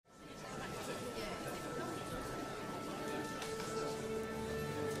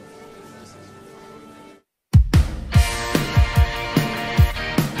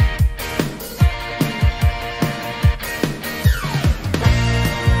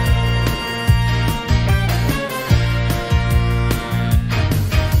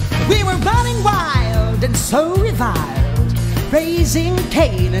so reviled, raising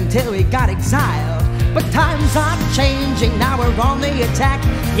Cain until he got exiled. But times are changing, now we're on the attack.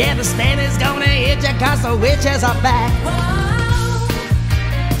 Yeah, the stand is gonna hit ya 'cause the witches are back. Whoa.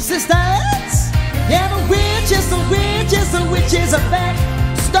 Sisters, yeah, the witches are back.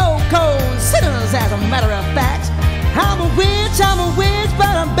 Stone cold sinners, as a matter of fact. I'm a witch,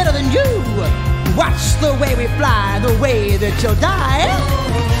 but I'm better than you. Watch the way we fly, the way that you'll die.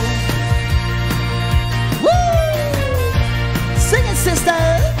 Woo! Sing it,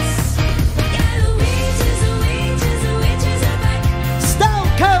 sisters.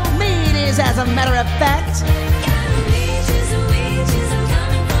 As a matter of fact,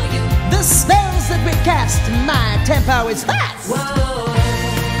 the spells that we cast, my tempo is fast. Whoa.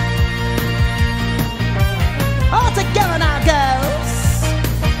 All together now, girls.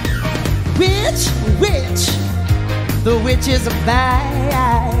 Witch, the witches are back.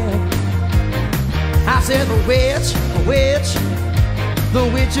 I said the witch, the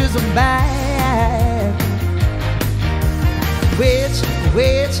witches are back. Witches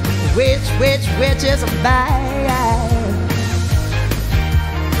are back.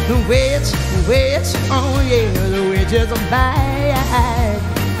 The witch, oh yeah, the witches are back.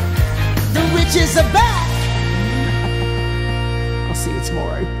 The witches are back. I'll see you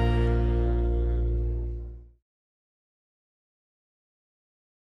tomorrow.